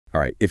All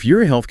right, if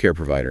you're a healthcare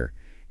provider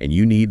and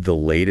you need the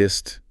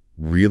latest,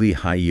 really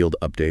high-yield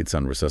updates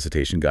on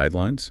resuscitation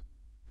guidelines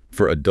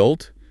for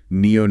adult,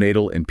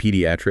 neonatal, and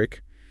pediatric,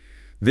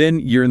 then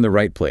you're in the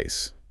right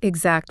place.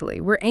 Exactly.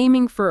 We're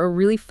aiming for a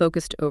really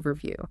focused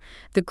overview,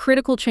 the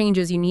critical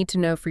changes you need to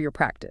know for your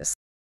practice.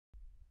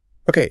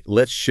 Okay,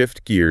 let's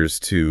shift gears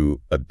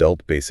to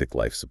adult basic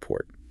life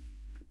support.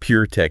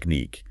 Pure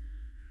technique.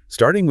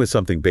 Starting with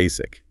something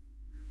basic.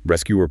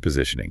 Rescuer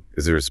positioning.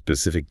 Is there a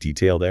specific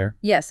detail there?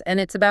 Yes, and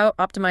it's about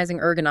optimizing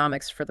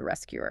ergonomics for the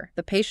rescuer.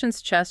 The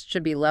patient's chest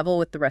should be level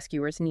with the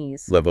rescuer's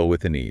knees. Level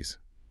with the knees.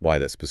 Why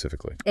that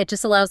specifically? It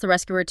just allows the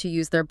rescuer to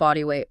use their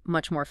body weight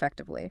much more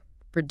effectively.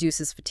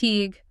 Reduces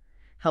fatigue,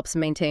 helps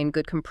maintain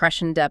good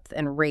compression depth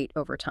and rate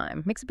over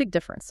time. Makes a big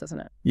difference, doesn't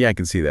it? Yeah, I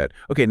can see that.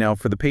 Okay, now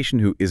for the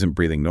patient who isn't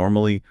breathing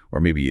normally,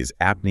 or maybe is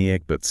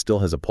apneic but still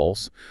has a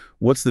pulse,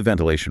 what's the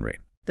ventilation rate?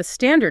 The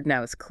standard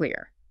now is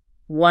clear.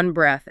 1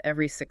 breath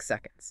every 6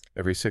 seconds.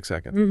 Every 6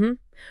 seconds.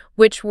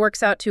 Which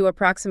works out to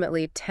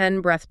approximately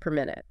 10 breaths per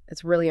minute.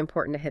 It's really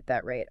important to hit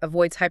that rate.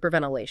 Avoids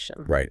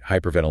hyperventilation. Right,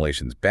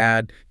 hyperventilation's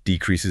bad,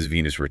 decreases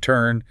venous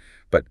return,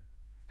 but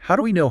how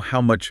do we know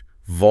how much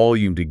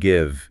volume to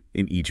give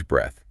in each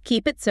breath?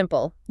 Keep it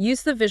simple.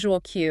 Use the visual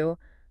cue.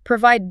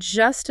 Provide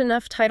just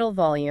enough tidal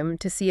volume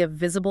to see a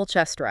visible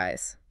chest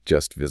rise.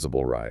 Just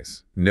visible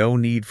rise. No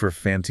need for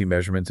fancy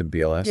measurements in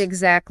BLS?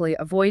 Exactly.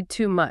 Avoid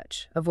too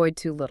much. Avoid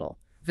too little.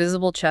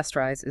 Visible chest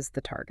rise is the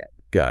target.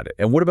 Got it.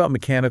 And what about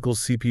mechanical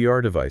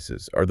CPR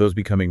devices? Are those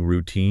becoming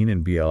routine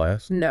in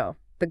BLS? No.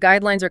 The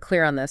guidelines are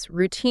clear on this.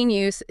 Routine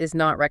use is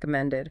not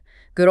recommended.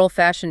 Good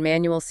old-fashioned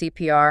manual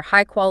CPR,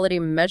 high-quality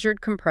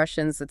measured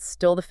compressions, that's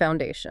still the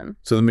foundation.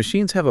 So the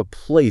machines have a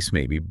place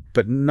maybe,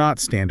 but not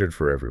standard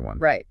for everyone.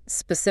 Right.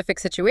 Specific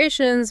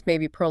situations,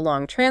 maybe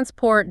prolonged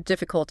transport,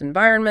 difficult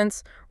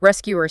environments,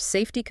 rescuer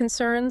safety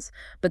concerns,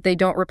 but they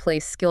don't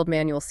replace skilled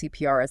manual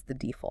CPR as the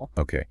default.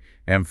 Okay.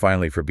 And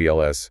finally for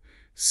BLS,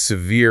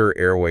 severe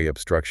airway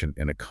obstruction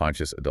in a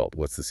conscious adult.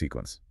 What's the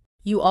sequence?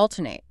 You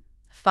alternate.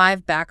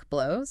 5 back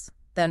blows,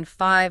 then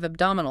 5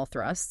 abdominal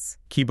thrusts.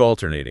 Keep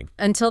alternating.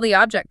 Until the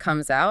object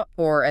comes out,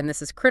 or, and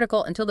this is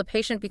critical, until the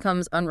patient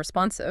becomes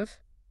unresponsive.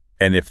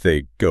 And if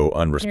they go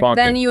unresponsive?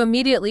 Then you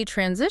immediately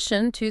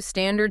transition to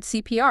standard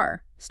CPR,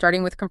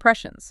 starting with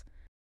compressions.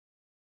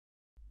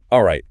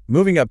 All right,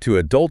 moving up to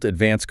adult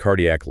advanced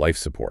cardiac life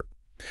support.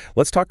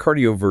 Let's talk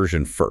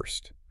cardioversion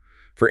first.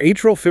 For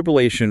atrial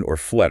fibrillation or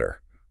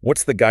flutter,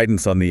 what's the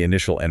guidance on the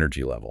initial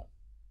energy level?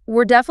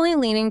 We're definitely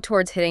leaning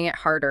towards hitting it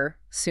harder,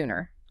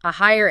 sooner. A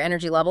higher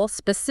energy level,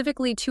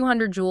 specifically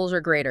 200 joules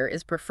or greater,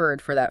 is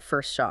preferred for that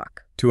first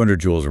shock.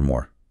 200 joules or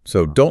more.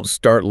 So don't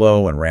start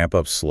low and ramp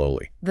up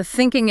slowly. The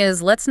thinking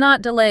is, let's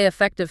not delay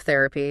effective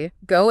therapy.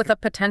 Go with a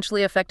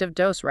potentially effective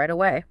dose right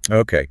away.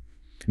 Okay.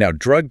 Now,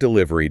 drug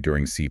delivery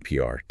during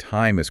CPR.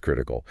 Time is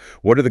critical.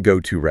 What are the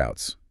go-to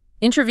routes?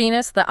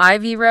 Intravenous, the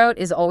IV route,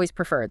 is always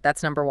preferred.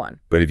 That's number 1.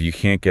 But if you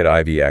can't get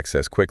IV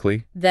access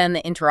quickly? Then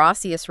the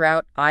intraosseous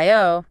route,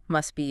 IO,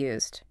 must be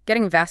used.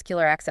 Getting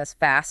vascular access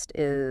fast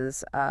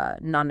is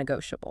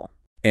non-negotiable.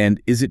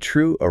 And is it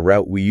true a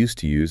route we used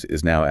to use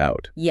is now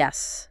out?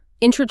 Yes.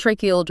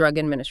 Intratracheal drug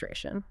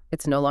administration.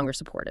 It's no longer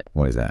supported.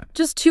 Why is that?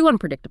 Just too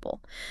unpredictable.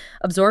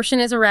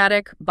 Absorption is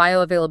erratic.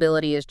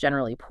 Bioavailability is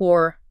generally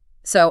poor.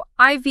 So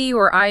IV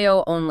or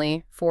IO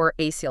only for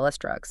ACLS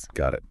drugs.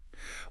 Got it.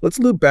 Let's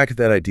loop back to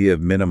that idea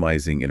of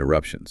minimizing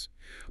interruptions.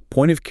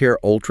 Point-of-care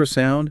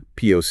ultrasound,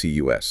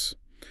 POCUS.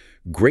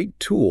 Great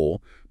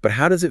tool, but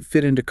how does it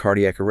fit into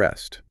cardiac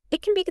arrest?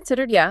 It can be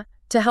considered, yeah,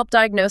 to help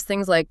diagnose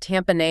things like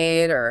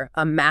tamponade or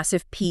a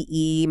massive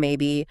PE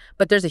maybe,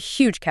 but there's a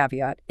huge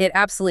caveat. It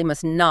absolutely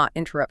must not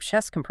interrupt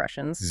chest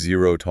compressions.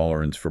 Zero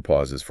tolerance for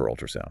pauses for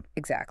ultrasound.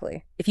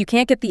 Exactly. If you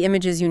can't get the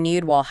images you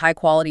need while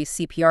high-quality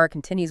CPR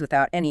continues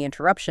without any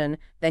interruption,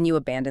 then you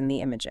abandon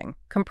the imaging.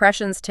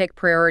 Compressions take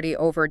priority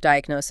over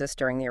diagnosis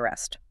during the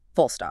arrest.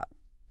 Full stop.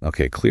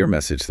 Okay, clear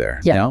message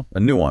there. Yeah. Now, a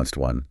nuanced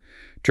one.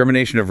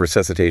 Termination of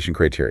resuscitation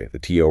criteria, the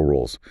TO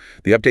rules.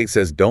 The update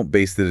says don't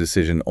base the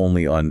decision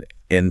only on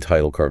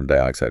end-tidal carbon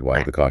dioxide.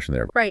 Why the caution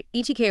there? Right.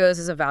 ETKOs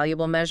is a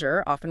valuable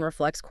measure, often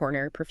reflects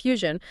coronary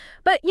perfusion.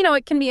 But,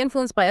 it can be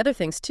influenced by other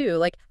things, too,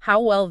 like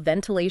how well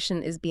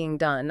ventilation is being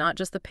done, not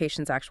just the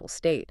patient's actual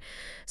state.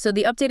 So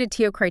the updated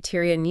TO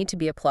criteria need to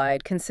be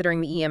applied, considering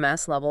the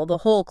EMS level, the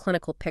whole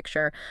clinical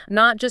picture,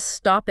 not just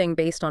stopping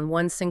based on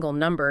one single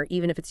number,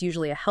 even if it's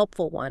usually a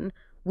helpful one.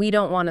 We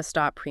don't want to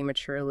stop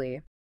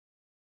prematurely.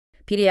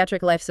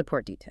 Pediatric life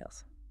support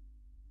details.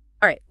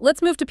 All right,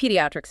 let's move to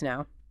pediatrics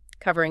now,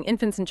 covering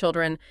infants and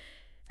children.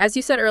 As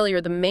you said earlier,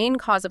 the main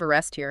cause of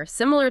arrest here,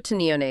 similar to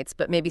neonates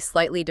but maybe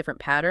slightly different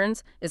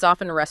patterns, is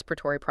often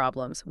respiratory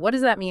problems. What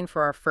does that mean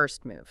for our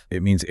first move?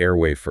 It means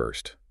airway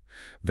first.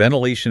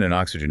 Ventilation and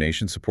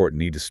oxygenation support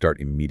need to start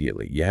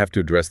immediately. You have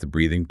to address the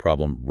breathing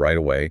problem right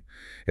away.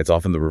 It's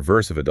often the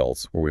reverse of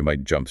adults, where we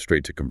might jump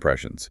straight to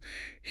compressions.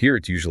 Here,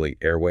 it's usually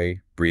airway,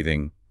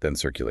 breathing, then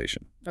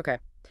circulation. Okay.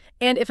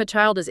 And if a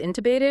child is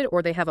intubated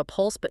or they have a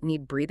pulse but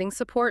need breathing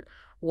support,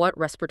 what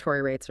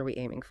respiratory rates are we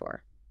aiming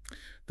for?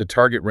 The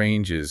target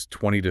range is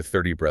 20 to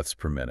 30 breaths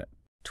per minute.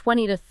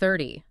 20 to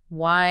 30.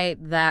 Why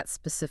that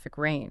specific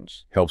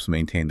range? Helps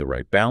maintain the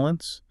right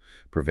balance,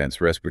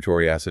 prevents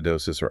respiratory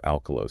acidosis or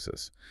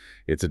alkalosis.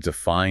 It's a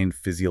defined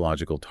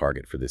physiological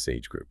target for this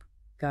age group.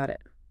 Got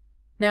it.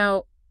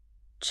 Now,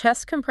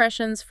 chest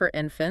compressions for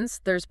infants,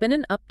 there's been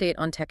an update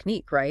on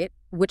technique, right?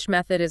 Which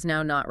method is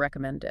now not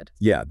recommended?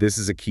 Yeah, this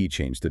is a key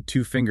change. The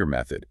two-finger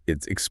method,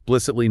 it's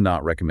explicitly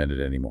not recommended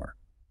anymore.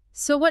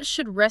 So what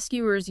should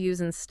rescuers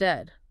use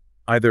instead?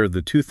 Either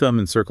the two-thumb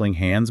encircling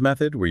hands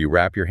method, where you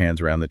wrap your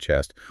hands around the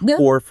chest,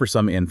 or for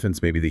some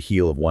infants, maybe the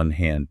heel of one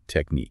hand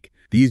technique.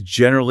 These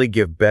generally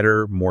give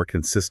better, more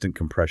consistent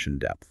compression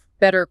depth.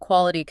 Better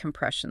quality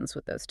compressions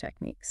with those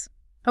techniques.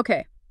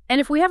 Okay. And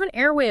if we have an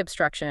airway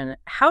obstruction,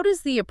 how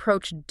does the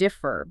approach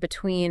differ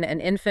between an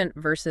infant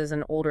versus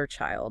an older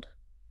child?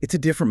 It's a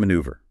different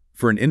maneuver.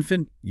 For an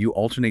infant, you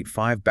alternate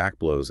 5 back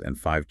blows and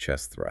 5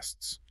 chest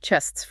thrusts.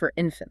 Chests for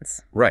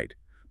infants. Right.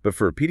 But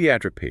for a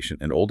pediatric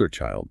patient, an older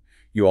child,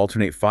 you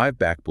alternate 5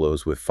 back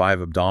blows with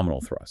 5 abdominal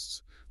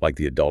thrusts, like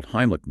the adult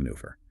Heimlich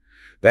maneuver.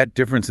 That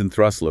difference in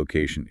thrust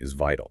location is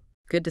vital.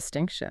 Good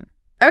distinction.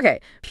 Okay,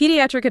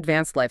 pediatric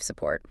advanced life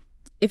support.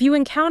 If you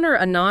encounter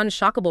a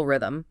non-shockable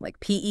rhythm, like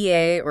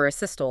PEA or a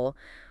systole,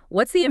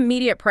 what's the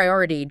immediate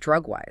priority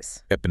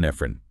drug-wise?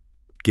 Epinephrine.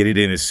 Get it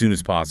in as soon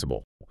as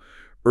possible.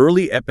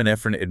 Early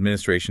epinephrine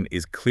administration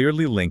is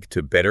clearly linked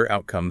to better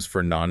outcomes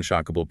for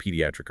non-shockable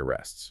pediatric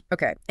arrests.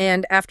 Okay,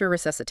 and after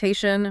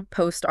resuscitation,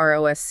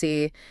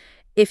 post-ROSC,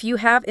 if you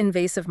have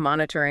invasive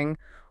monitoring,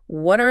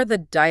 what are the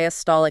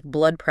diastolic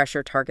blood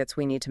pressure targets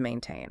we need to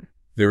maintain?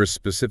 There are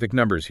specific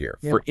numbers here.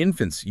 Yeah. For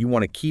infants, you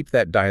want to keep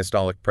that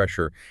diastolic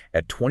pressure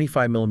at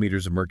 25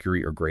 millimeters of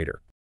mercury or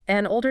greater.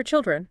 And older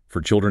children?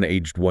 For children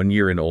aged 1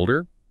 year and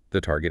older,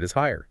 the target is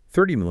higher,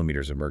 30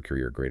 millimeters of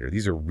mercury or greater.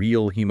 These are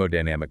real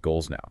hemodynamic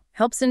goals now.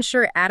 Helps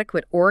ensure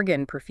adequate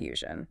organ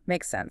perfusion.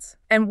 Makes sense.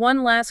 And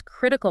one last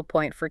critical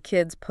point for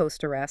kids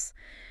post-arrest,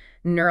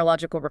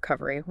 neurological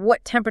recovery.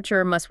 What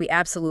temperature must we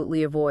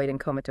absolutely avoid in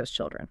comatose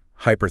children?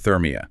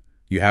 Hyperthermia.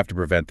 You have to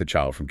prevent the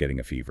child from getting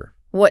a fever.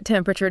 What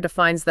temperature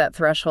defines that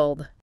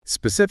threshold?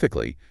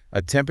 Specifically,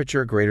 a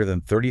temperature greater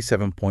than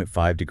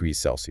 37.5 degrees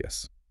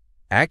Celsius.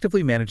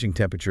 Actively managing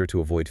temperature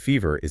to avoid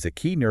fever is a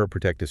key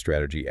neuroprotective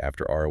strategy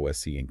after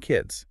ROSC in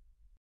kids.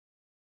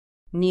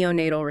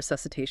 Neonatal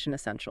resuscitation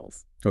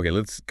essentials. Okay,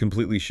 let's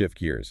completely shift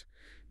gears.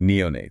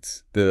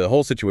 Neonates. The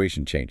whole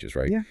situation changes,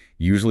 right? Yeah.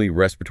 Usually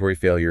respiratory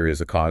failure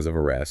is a cause of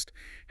arrest.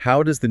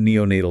 How does the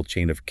neonatal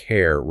chain of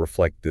care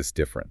reflect this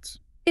difference?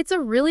 It's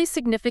a really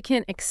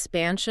significant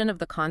expansion of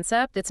the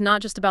concept. It's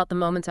not just about the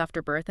moments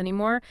after birth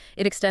anymore.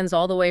 It extends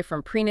all the way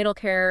from prenatal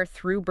care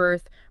through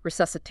birth,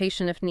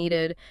 resuscitation if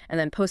needed, and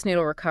then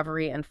postnatal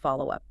recovery and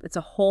follow-up. It's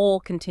a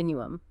whole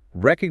continuum.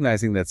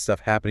 Recognizing that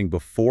stuff happening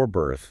before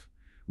birth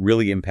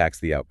really impacts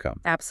the outcome.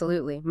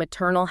 Absolutely.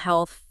 Maternal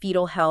health,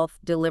 fetal health,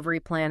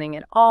 delivery planning,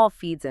 it all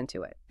feeds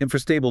into it. And for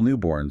stable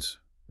newborns,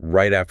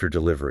 right after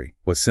delivery,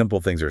 what simple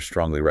things are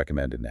strongly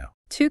recommended now?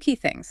 2 key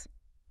things.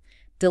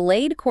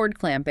 Delayed cord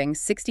clamping,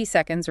 60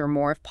 seconds or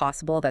more if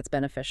possible, that's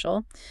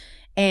beneficial,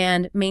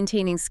 and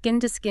maintaining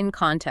skin-to-skin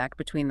contact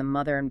between the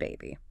mother and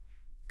baby.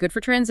 Good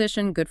for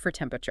transition, good for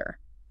temperature.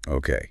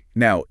 Okay.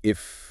 Now,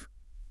 if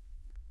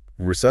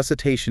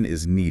resuscitation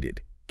is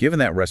needed, given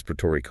that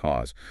respiratory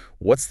cause,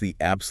 what's the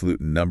absolute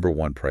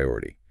 #1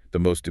 priority, the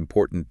most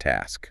important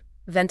task?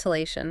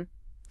 Ventilation.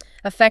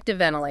 Effective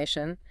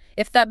ventilation.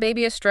 If that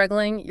baby is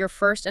struggling, your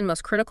first and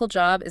most critical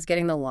job is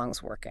getting the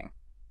lungs working.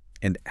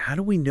 And how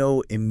do we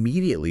know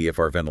immediately if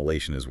our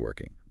ventilation is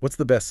working? What's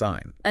the best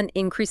sign? An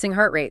increasing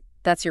heart rate.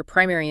 That's your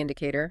primary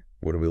indicator.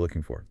 What are we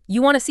looking for?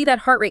 You want to see that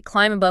heart rate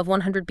climb above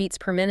 100 beats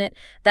per minute.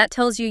 That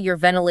tells you your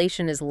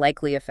ventilation is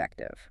likely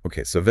effective.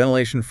 Okay, so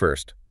ventilation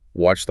first.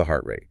 Watch the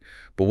heart rate.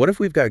 But what if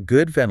we've got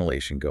good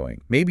ventilation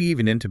going, maybe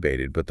even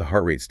intubated, but the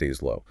heart rate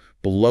stays low?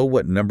 Below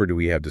what number do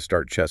we have to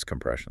start chest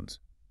compressions?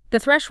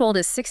 The threshold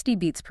is 60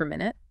 beats per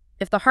minute.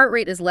 If the heart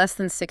rate is less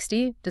than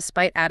 60,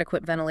 despite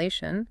adequate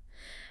ventilation,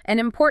 and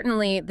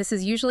importantly, this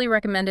is usually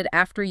recommended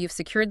after you've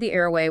secured the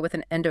airway with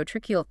an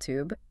endotracheal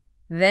tube,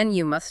 then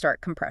you must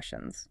start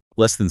compressions.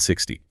 Less than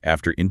 60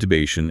 after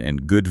intubation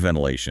and good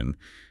ventilation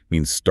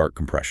means start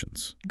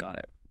compressions. Got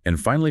it. And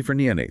finally, for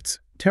neonates,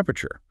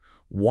 temperature.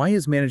 Why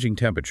is managing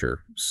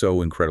temperature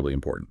so incredibly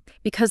important?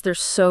 Because they're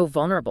so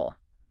vulnerable.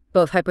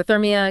 Both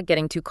hypothermia,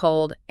 getting too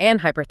cold, and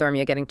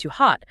hyperthermia, getting too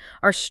hot,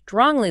 are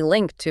strongly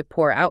linked to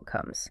poor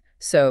outcomes.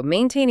 So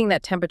maintaining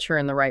that temperature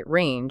in the right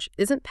range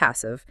isn't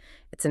passive.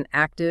 It's an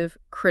active,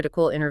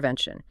 critical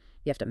intervention.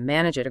 You have to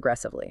manage it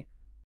aggressively.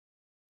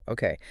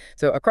 Okay,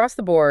 so across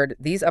the board,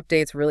 these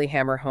updates really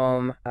hammer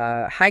home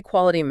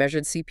high-quality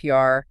measured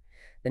CPR,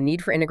 the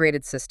need for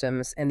integrated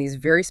systems, and these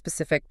very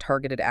specific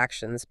targeted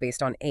actions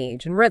based on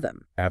age and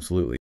rhythm.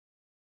 Absolutely.